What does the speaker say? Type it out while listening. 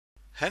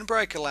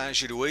Handbrake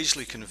allows you to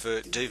easily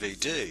convert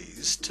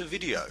DVDs to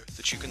video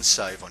that you can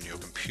save on your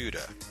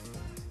computer.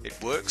 It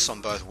works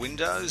on both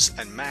Windows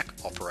and Mac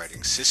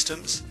operating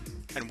systems,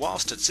 and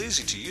whilst it's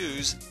easy to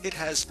use, it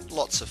has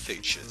lots of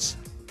features.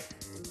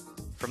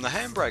 From the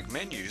Handbrake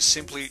menu,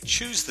 simply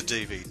choose the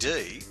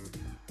DVD,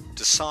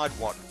 decide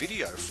what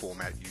video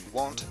format you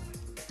want,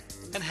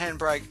 and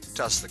Handbrake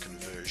does the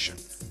conversion.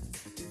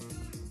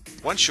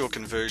 Once your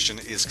conversion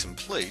is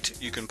complete,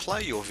 you can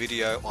play your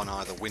video on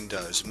either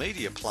Windows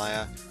Media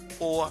Player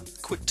or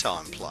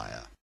QuickTime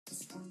Player.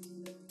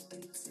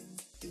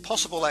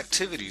 Possible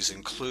activities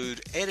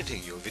include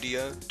editing your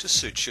video to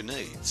suit your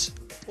needs,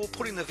 or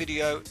putting the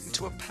video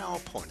into a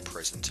PowerPoint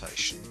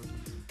presentation.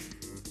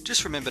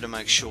 Just remember to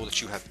make sure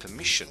that you have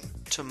permission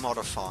to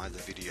modify the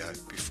video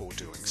before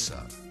doing so.